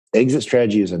Exit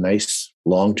strategy is a nice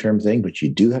long-term thing, but you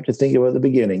do have to think about the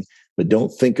beginning, but don't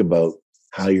think about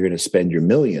how you're going to spend your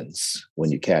millions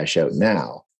when you cash out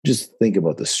now. Just think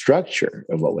about the structure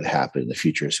of what would happen in the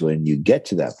future. So when you get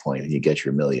to that point and you get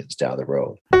your millions down the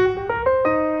road.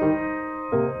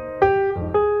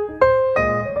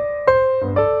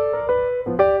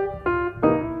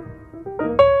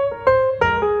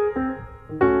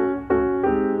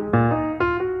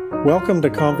 Welcome to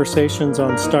Conversations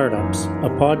on Startups, a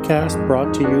podcast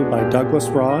brought to you by Douglas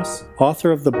Ross,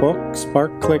 author of the book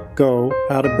Spark, Click, Go,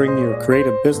 How to Bring Your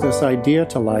Creative Business Idea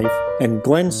to Life, and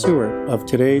Glenn Seward of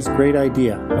Today's Great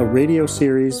Idea, a radio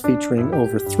series featuring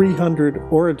over 300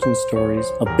 origin stories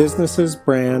of businesses,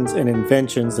 brands, and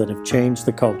inventions that have changed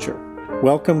the culture.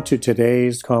 Welcome to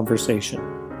today's conversation.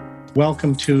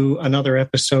 Welcome to another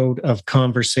episode of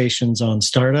Conversations on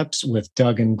Startups with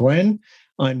Doug and Glenn.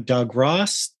 I'm Doug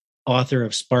Ross, author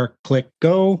of Spark, Click,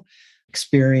 Go,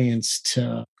 experienced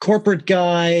corporate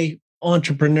guy,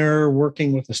 entrepreneur,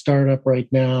 working with a startup right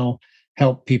now,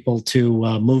 help people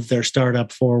to move their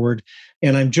startup forward.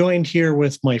 And I'm joined here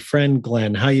with my friend,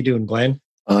 Glenn. How you doing, Glenn?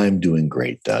 I'm doing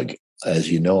great, Doug.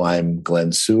 As you know, I'm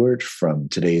Glenn Seward from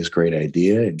Today's Great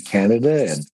Idea in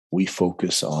Canada, and we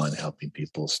focus on helping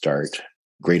people start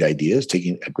great ideas,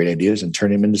 taking great ideas and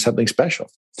turning them into something special.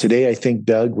 Today, I think,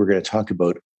 Doug, we're going to talk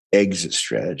about exit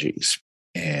strategies,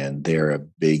 and they're a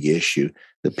big issue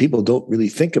that people don't really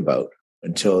think about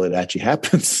until it actually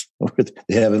happens, or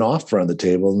they have an offer on the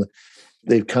table and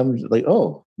they've come like,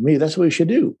 oh, maybe that's what we should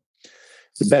do.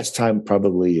 The best time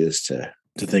probably is to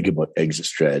think about exit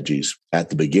strategies at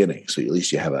the beginning. So at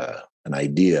least you have an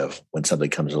idea of when something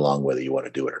comes along, whether you want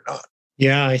to do it or not.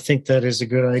 Yeah, I think that is a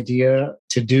good idea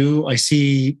to do. I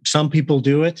see some people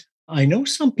do it. I know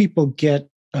some people get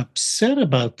upset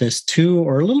about this too,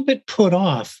 or a little bit put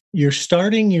off. You're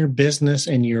starting your business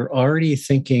and you're already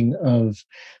thinking of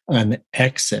an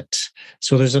exit.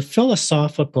 So there's a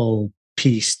philosophical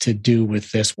piece to do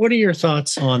with this. What are your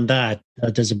thoughts on that?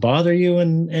 Does it bother you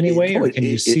in any way, or can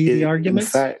you see the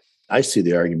arguments? In fact, I see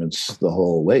the arguments the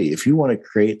whole way. If you want to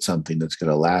create something that's going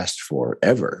to last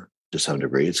forever, to some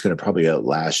degree, it's going to probably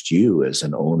outlast you as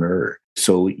an owner.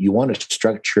 So you want to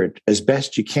structure it as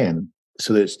best you can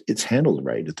so that it's handled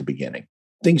right at the beginning.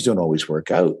 Things don't always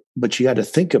work out, but you got to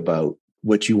think about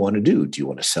what you want to do. Do you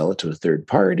want to sell it to a third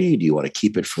party? Do you want to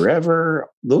keep it forever?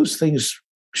 Those things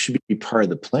should be part of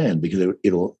the plan because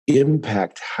it'll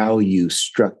impact how you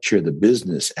structure the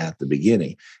business at the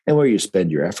beginning and where you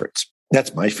spend your efforts.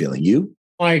 That's my feeling. You?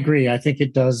 I agree. I think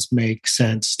it does make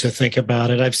sense to think about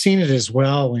it. I've seen it as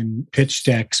well in pitch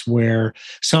decks where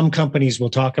some companies will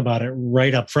talk about it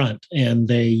right up front and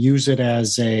they use it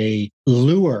as a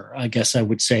lure, I guess I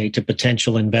would say, to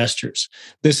potential investors.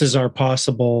 This is our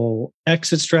possible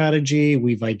exit strategy.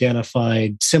 We've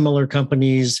identified similar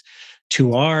companies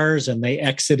to ours and they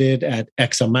exited at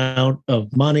X amount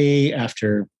of money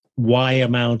after Y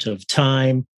amount of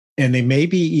time. And they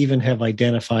maybe even have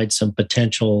identified some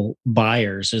potential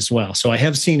buyers as well. So I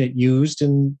have seen it used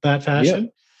in that fashion.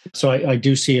 Yeah. So I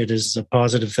do see it as a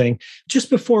positive thing.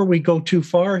 Just before we go too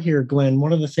far here, Glenn,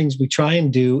 one of the things we try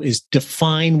and do is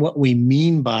define what we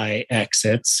mean by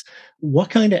exits. What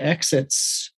kind of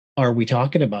exits are we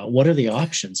talking about? What are the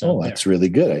options? Oh, that's really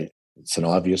good. It's an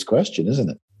obvious question, isn't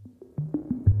it?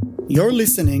 You're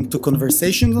listening to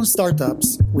Conversations on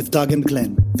Startups with Doug and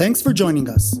Glenn. Thanks for joining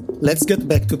us. Let's get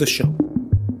back to the show.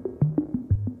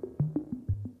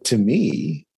 To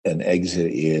me, an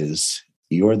exit is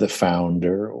you're the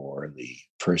founder or the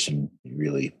person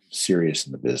really serious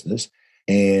in the business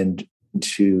and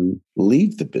to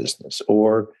leave the business,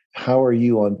 or how are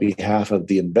you on behalf of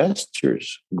the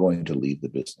investors going to leave the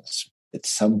business at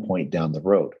some point down the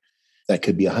road? That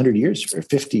could be 100 years or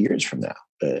 50 years from now.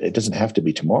 It doesn't have to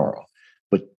be tomorrow,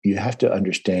 but you have to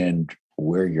understand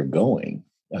where you're going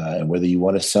and whether you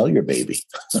want to sell your baby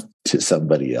to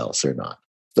somebody else or not.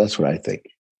 That's what I think.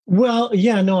 Well,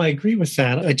 yeah, no, I agree with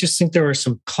that. I just think there are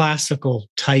some classical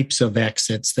types of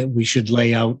exits that we should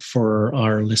lay out for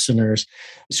our listeners.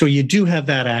 So you do have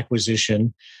that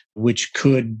acquisition, which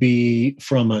could be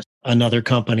from another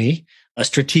company, a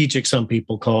strategic, some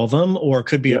people call them, or it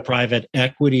could be a private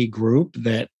equity group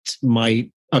that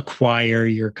might acquire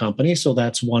your company. So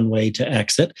that's one way to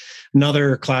exit.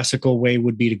 Another classical way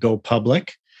would be to go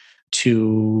public,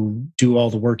 to do all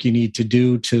the work you need to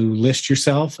do to list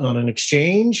yourself on an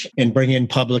exchange and bring in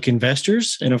public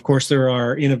investors. And of course, there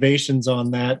are innovations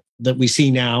on that we see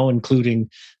now, including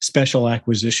special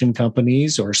acquisition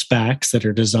companies or SPACs that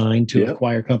are designed to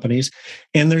acquire companies.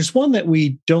 And there's one that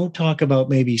we don't talk about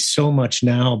maybe so much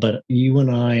now, but you and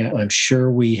I'm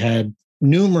sure we had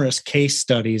numerous case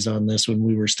studies on this when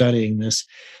we were studying this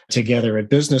together at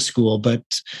business school,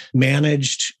 but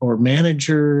managed or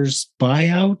managers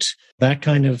buyout, that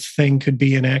kind of thing could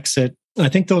be an exit. I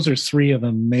think those are three of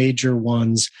the major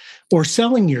ones. Or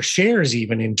selling your shares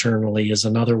even internally is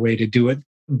another way to do it.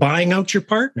 Buying out your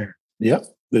partner. Yep.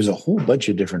 There's a whole bunch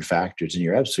of different factors, and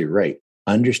you're absolutely right.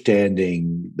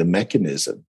 Understanding the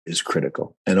mechanism is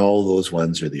critical. And all those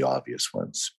ones are the obvious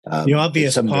ones. The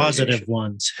obvious positive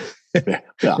ones.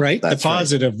 Yeah, right? The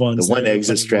positive ones. The one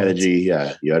exit strategy,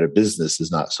 you're out of business,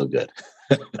 is not so good.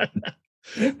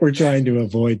 We're trying to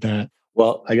avoid that.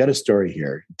 Well, I got a story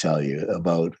here to tell you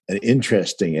about an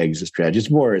interesting exit strategy.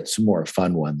 It's more a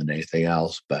fun one than anything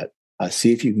else, but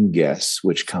see if you can guess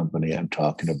which company I'm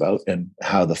talking about and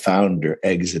how the founder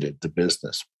exited the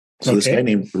business. So This guy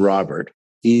named Robert,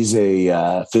 he's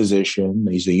a physician.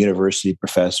 He's a university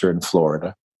professor in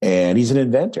Florida, and he's an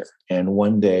inventor. And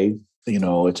one day,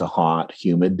 it's a hot,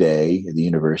 humid day at the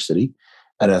university.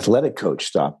 An athletic coach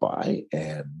stopped by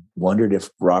and wondered if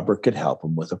Robert could help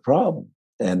him with a problem.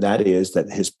 And that is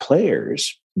that his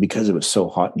players, because it was so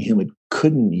hot and humid,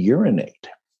 couldn't urinate.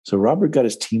 So Robert got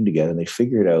his team together and they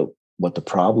figured out what the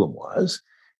problem was.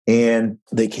 And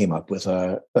they came up with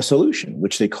a solution,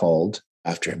 which they called,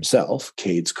 after himself,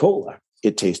 Cades Cola.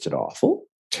 It tasted awful,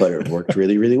 but it worked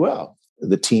really, really well.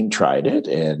 The team tried it,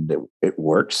 and it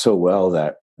worked so well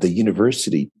that the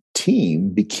university team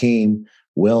became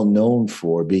well known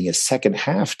for being a second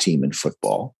half team in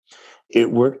football.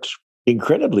 It worked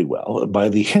incredibly well. By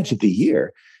the end of the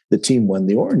year, the team won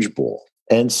the Orange Bowl.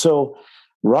 And so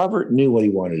Robert knew what he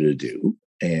wanted to do.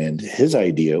 And his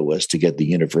idea was to get the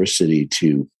university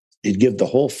he'd give the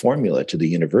whole formula to the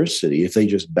university if they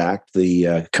just backed the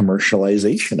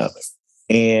commercialization of it.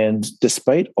 And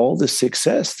despite all the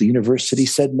success, the university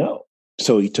said no.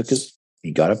 So he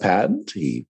got a patent,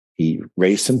 he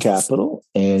raised some capital,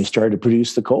 and he started to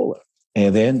produce the cola.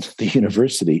 And then the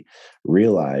university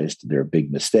realized their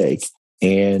big mistake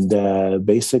and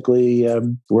basically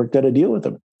worked out a deal with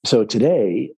them. So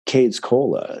today, Cades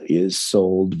Cola is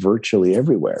sold virtually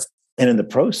everywhere. And in the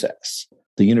process,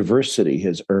 the university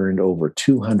has earned over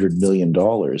 $200 million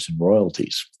in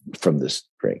royalties from this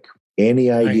drink. Any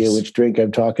idea which drink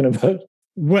I'm talking about?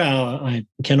 Well, I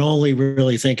can only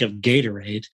really think of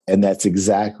Gatorade. And that's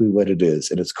exactly what it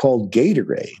is. And it's called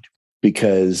Gatorade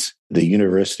because the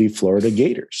University of Florida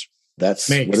Gators. That's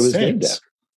what it was named after.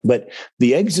 But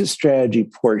the exit strategy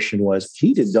portion was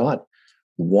he did not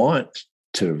want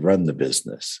to run the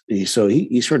business. So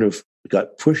he sort of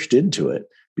got pushed into it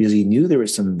because he knew there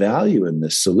was some value in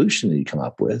this solution that he'd come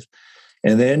up with.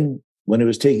 And then when it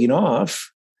was taking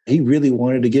off, he really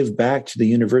wanted to give back to the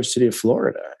University of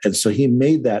Florida. And so he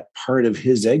made that part of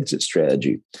his exit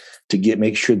strategy to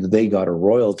make sure that they got a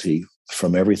royalty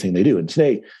from everything they do. And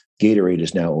today, Gatorade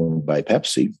is now owned by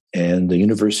Pepsi, and the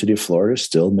University of Florida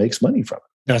still makes money from it.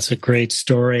 That's a great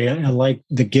story. I like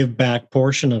the give back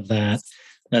portion of that.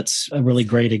 That's a really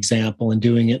great example, and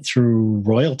doing it through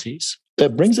royalties.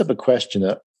 That brings up a question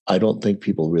that I don't think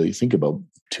people really think about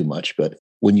too much. But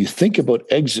when you think about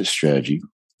exit strategy,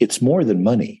 it's more than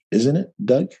money, isn't it,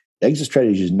 Doug? Exit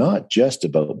strategy is not just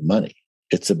about money.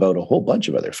 It's about a whole bunch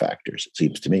of other factors, it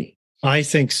seems to me. I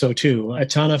think so too. A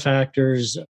ton of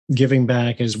factors. Giving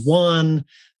back is one.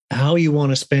 How you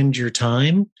want to spend your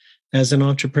time as an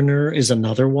entrepreneur is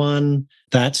another one.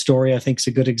 That story, I think, is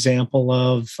a good example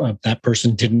of that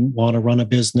person didn't want to run a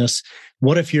business.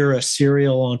 What if you're a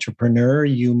serial entrepreneur?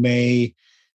 You may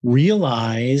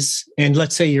realize, and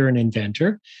let's say you're an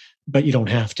inventor, but you don't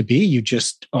have to be. You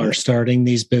just are starting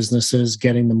these businesses,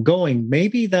 getting them going.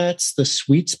 Maybe that's the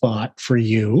sweet spot for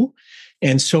you.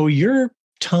 And so your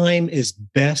time is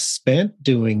best spent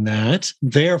doing that.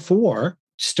 Therefore,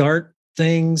 start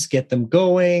things, get them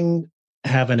going,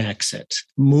 have an exit,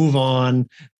 move on,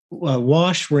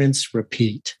 wash, rinse,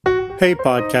 repeat. Hey,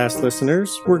 podcast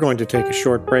listeners, we're going to take a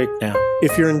short break now.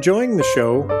 If you're enjoying the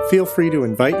show, feel free to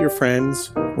invite your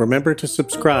friends, remember to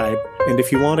subscribe, and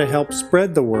if you want to help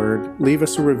spread the word, leave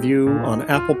us a review on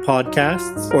Apple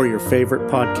Podcasts or your favorite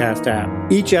podcast app.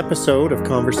 Each episode of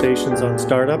Conversations on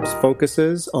Startups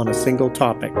focuses on a single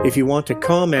topic. If you want to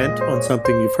comment on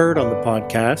something you've heard on the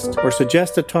podcast or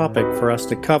suggest a topic for us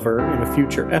to cover in a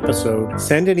future episode,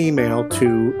 send an email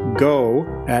to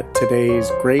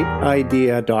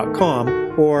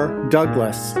go@todaysgreatidea.com or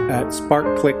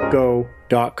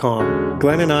Douglas@sparkclickgo.com.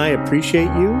 Glenn and I appreciate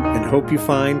you and hope you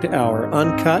find our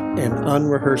uncut and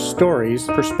unrehearsed stories,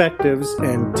 perspectives,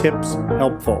 and tips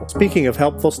helpful. Speaking of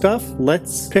helpful stuff,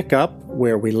 let's pick up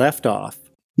where we left off.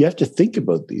 You have to think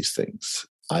about these things,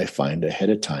 I find, ahead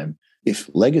of time. If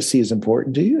legacy is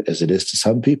important to you, as it is to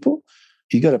some people,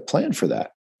 you got to plan for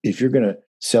that. If you're going to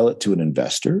sell it to an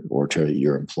investor or to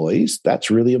your employees, that's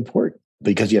really important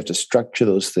because you have to structure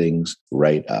those things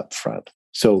right up front.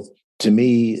 So to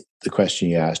me, the question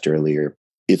you asked earlier,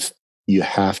 you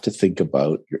have to think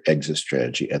about your exit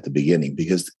strategy at the beginning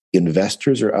because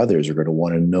investors or others are going to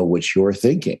want to know what you're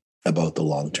thinking about the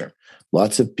long term.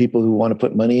 Lots of people who want to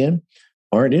put money in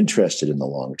aren't interested in the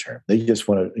long term. They just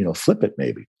want to, flip it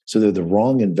maybe. So they're the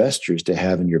wrong investors to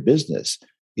have in your business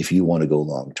if you want to go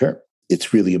long term.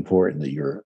 It's really important that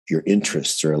your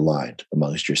interests are aligned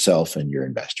amongst yourself and your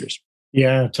investors.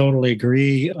 Yeah, totally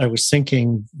agree. I was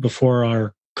thinking before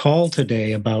our call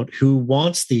today about who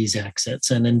wants these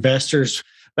exits, and investors.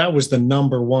 That was the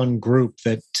number one group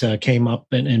that came up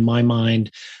in my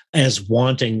mind as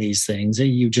wanting these things.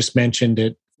 You just mentioned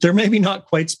it. They're maybe not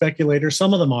quite speculators.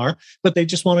 Some of them are, but they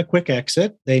just want a quick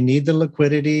exit. They need the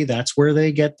liquidity. That's where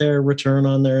they get their return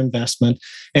on their investment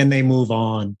and they move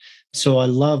on. So I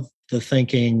love the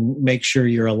thinking, make sure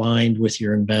you're aligned with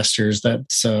your investors.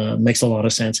 That makes a lot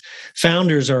of sense.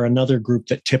 Founders are another group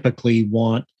that typically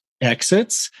want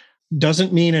exits.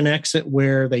 Doesn't mean an exit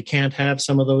where they can't have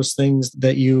some of those things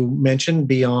that you mentioned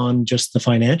beyond just the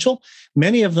financial.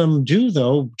 Many of them do,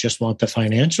 though, just want the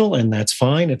financial, and that's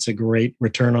fine. It's a great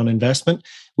return on investment.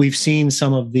 We've seen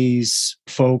some of these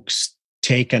folks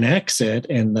take an exit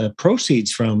and the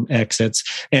proceeds from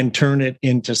exits and turn it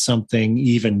into something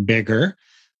even bigger.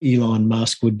 Elon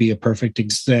Musk would be a perfect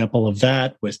example of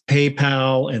that with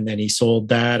PayPal, and then he sold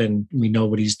that, and we know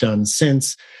what he's done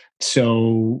since.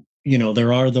 So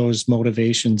there are those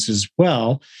motivations as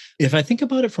well. If I think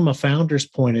about it from a founder's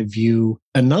point of view,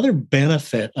 another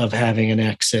benefit of having an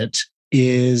exit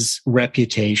is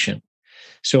reputation.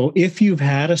 So if you've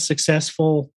had a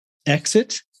successful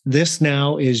exit, this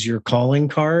now is your calling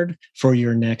card for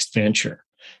your next venture.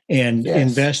 And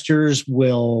investors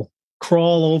will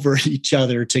crawl over each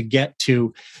other to get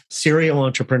to serial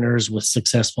entrepreneurs with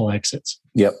successful exits.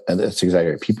 Yep. And that's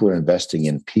exactly right. People are investing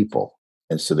in people.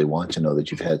 And so they want to know that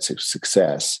you've had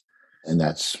success. And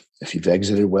that's, if you've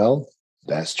exited well,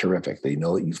 that's terrific. They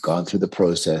know that you've gone through the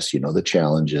process, the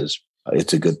challenges.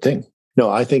 It's a good thing. No,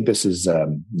 I think this is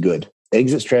good.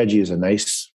 Exit strategy is a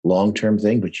nice long-term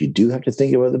thing, but you do have to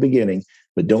think about the beginning,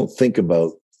 but don't think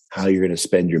about how you're going to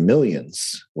spend your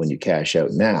millions when you cash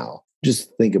out now.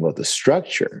 Just think about the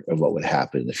structure of what would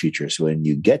happen in the future. So when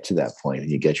you get to that point and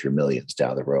you get your millions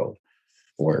down the road,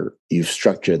 or you've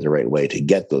structured the right way to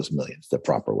get those millions the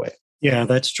proper way. Yeah,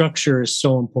 that structure is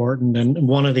so important. And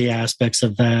one of the aspects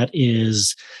of that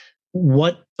is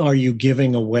what are you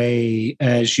giving away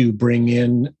as you bring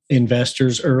in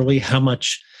investors early? How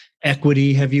much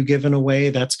equity have you given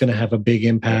away? That's going to have a big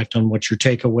impact on what your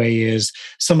takeaway is.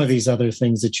 Some of these other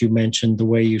things that you mentioned, the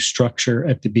way you structure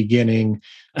at the beginning,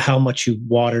 how much you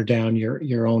water down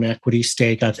your own equity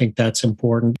stake, I think that's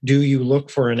important. Do you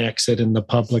look for an exit in the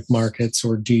public markets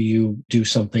or do you do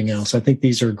something else? I think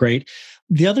these are great.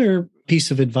 The other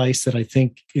piece of advice that I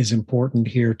think is important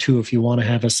here too, if you want to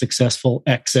have a successful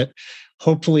exit,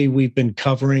 hopefully we've been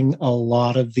covering a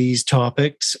lot of these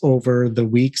topics over the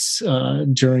weeks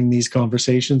during these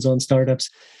conversations on startups.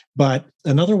 But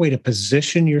another way to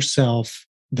position yourself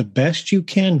the best you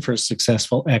can for a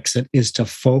successful exit is to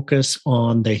focus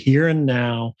on the here and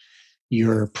now,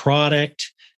 your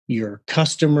product, your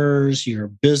customers, your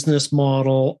business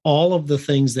model, all of the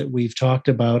things that we've talked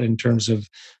about in terms of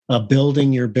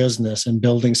building your business and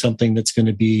building something that's going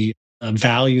to be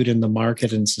valued in the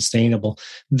market and sustainable.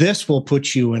 This will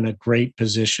put you in a great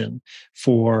position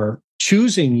for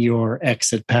choosing your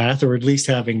exit path, or at least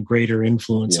having greater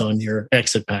influence on your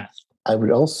exit path. I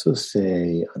would also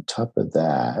say, on top of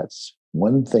that,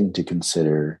 one thing to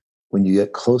consider when you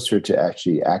get closer to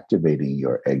actually activating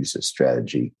your exit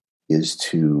strategy is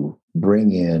to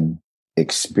bring in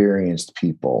experienced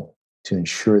people to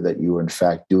ensure that you are in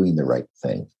fact doing the right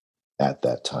thing at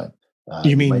that time.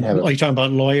 You mean, are you talking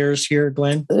about lawyers here,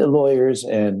 Glenn? Lawyers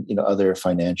and other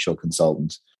financial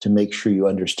consultants, to make sure you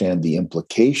understand the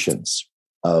implications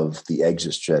of the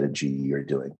exit strategy you're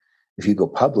doing. If you go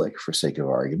public, for sake of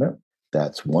argument,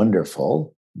 that's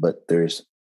wonderful, but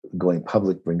going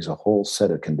public brings a whole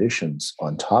set of conditions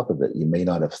on top of it you may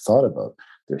not have thought about.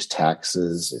 There's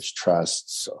taxes, there's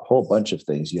trusts, a whole bunch of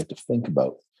things you have to think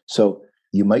about. So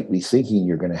you might be thinking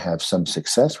you're going to have some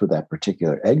success with that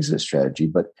particular exit strategy,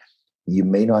 but you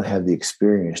may not have the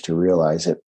experience to realize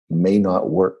it may not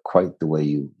work quite the way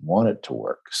you want it to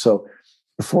work. So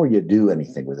before you do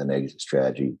anything with an exit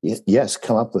strategy, yes,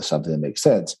 come up with something that makes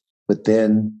sense, but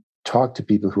then talk to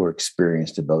people who are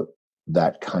experienced about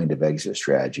that kind of exit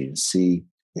strategy and see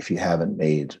if you haven't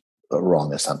made a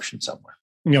wrong assumption somewhere.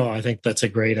 No, I think that's a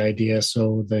great idea.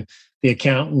 So the the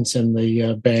accountants and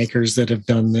the bankers that have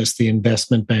done this, the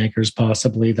investment bankers,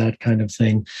 possibly that kind of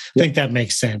thing. I think that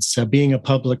makes sense. Being a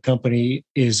public company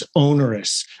is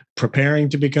onerous. Preparing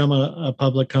to become a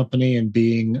public company and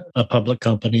being a public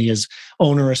company is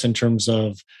onerous in terms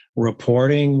of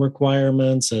reporting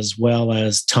requirements as well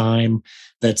as time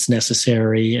that's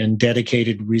necessary and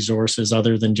dedicated resources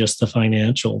other than just the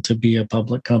financial to be a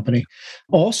public company.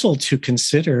 Also to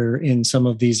consider in some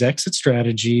of these exit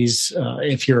strategies,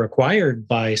 if you're acquired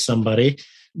by somebody,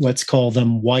 let's call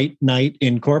them White Knight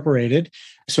Incorporated.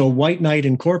 So White Knight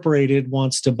Incorporated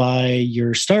wants to buy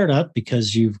your startup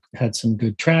because you've had some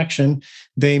good traction.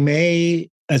 They may,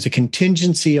 as a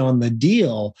contingency on the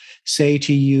deal, say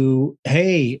to you,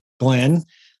 hey, Glenn,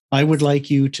 I would like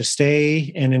you to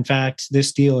stay. And in fact,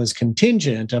 this deal is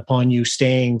contingent upon you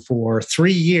staying for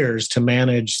 3 years to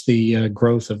manage the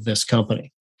growth of this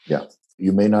company. Yeah.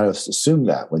 You may not have assumed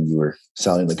that when you were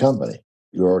selling the company.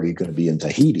 You're already going to be in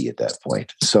Tahiti at that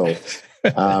point. So,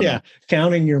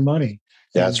 counting your money.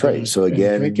 That's right. So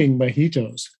again, drinking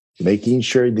mojitos. Making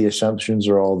sure the assumptions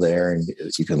are all there and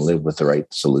you can live with the right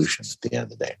solution at the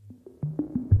end of the day.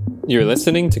 You're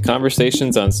listening to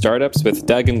Conversations on Startups with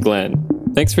Doug and Glenn.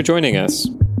 Thanks for joining us.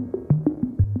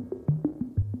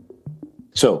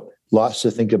 So lots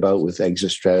to think about with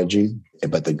exit strategy,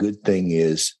 but the good thing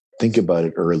is think about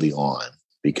it early on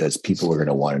because people are going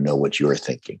to want to know what you're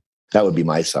thinking. That would be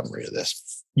my summary of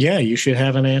this. Yeah, you should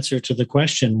have an answer to the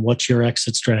question, what's your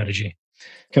exit strategy?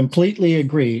 Completely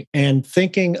agree. And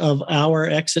thinking of our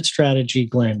exit strategy,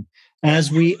 Glenn,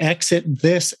 as we exit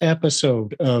this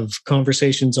episode of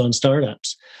Conversations on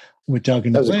Startups with Doug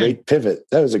and Glenn. That was a great pivot.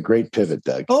 That was a great pivot,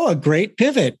 Doug. Oh, a great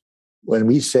pivot. When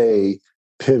we say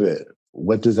pivot,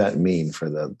 what does that mean for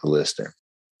the listener?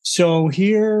 So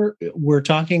here we're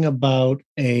talking about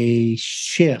a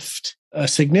shift, a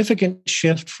significant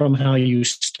shift from how you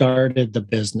started the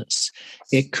business.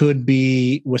 It could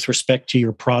be with respect to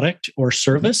your product or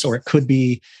service, or it could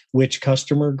be which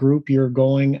customer group you're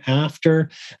going after,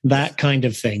 that kind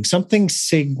of thing. Something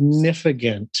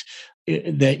significant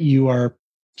that you are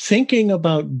thinking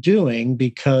about doing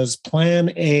because plan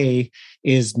A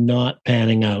is not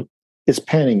panning out. It's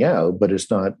panning out, but it's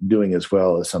not doing as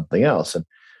well as something else. And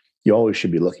you always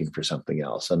should be looking for something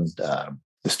else. And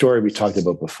the story we talked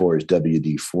about before is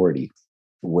WD-40,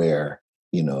 where,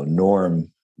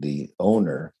 Norm, the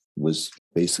owner, was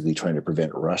basically trying to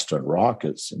prevent rust on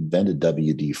rockets, invented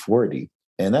WD-40.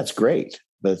 And that's great,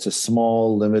 but it's a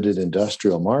small, limited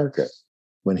industrial market.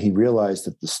 When he realized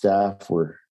that the staff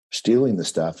were stealing the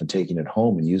stuff and taking it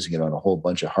home and using it on a whole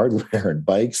bunch of hardware and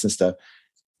bikes and stuff,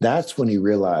 that's when he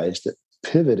realized that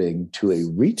pivoting to a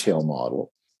retail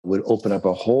model would open up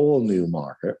a whole new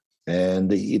market.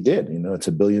 And he did. It's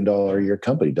 $1 billion a year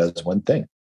company, does one thing.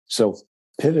 So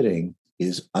pivoting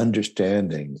is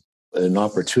understanding an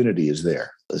opportunity is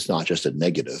there. It's not just a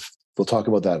negative. We'll talk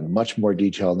about that in much more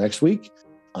detail next week.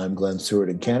 I'm Glenn Seward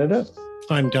in Canada.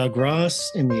 I'm Doug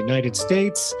Ross in the United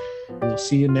States. We'll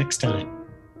see you next time.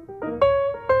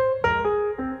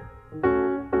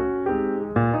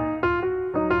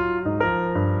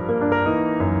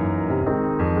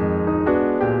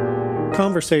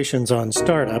 Conversations on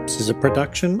Startups is a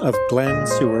production of Glenn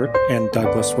Seward and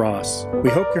Douglas Ross.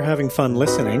 We hope you're having fun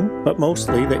listening, but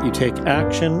mostly that you take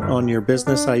action on your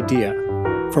business idea.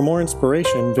 For more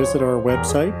inspiration, visit our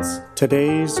websites,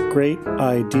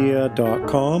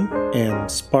 todaysgreatidea.com and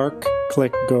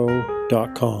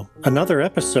sparkclickgo.com. Another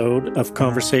episode of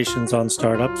Conversations on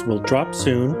Startups will drop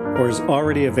soon or is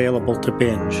already available to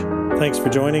binge. Thanks for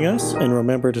joining us, and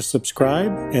remember to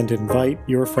subscribe and invite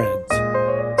your friends.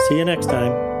 See you next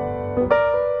time.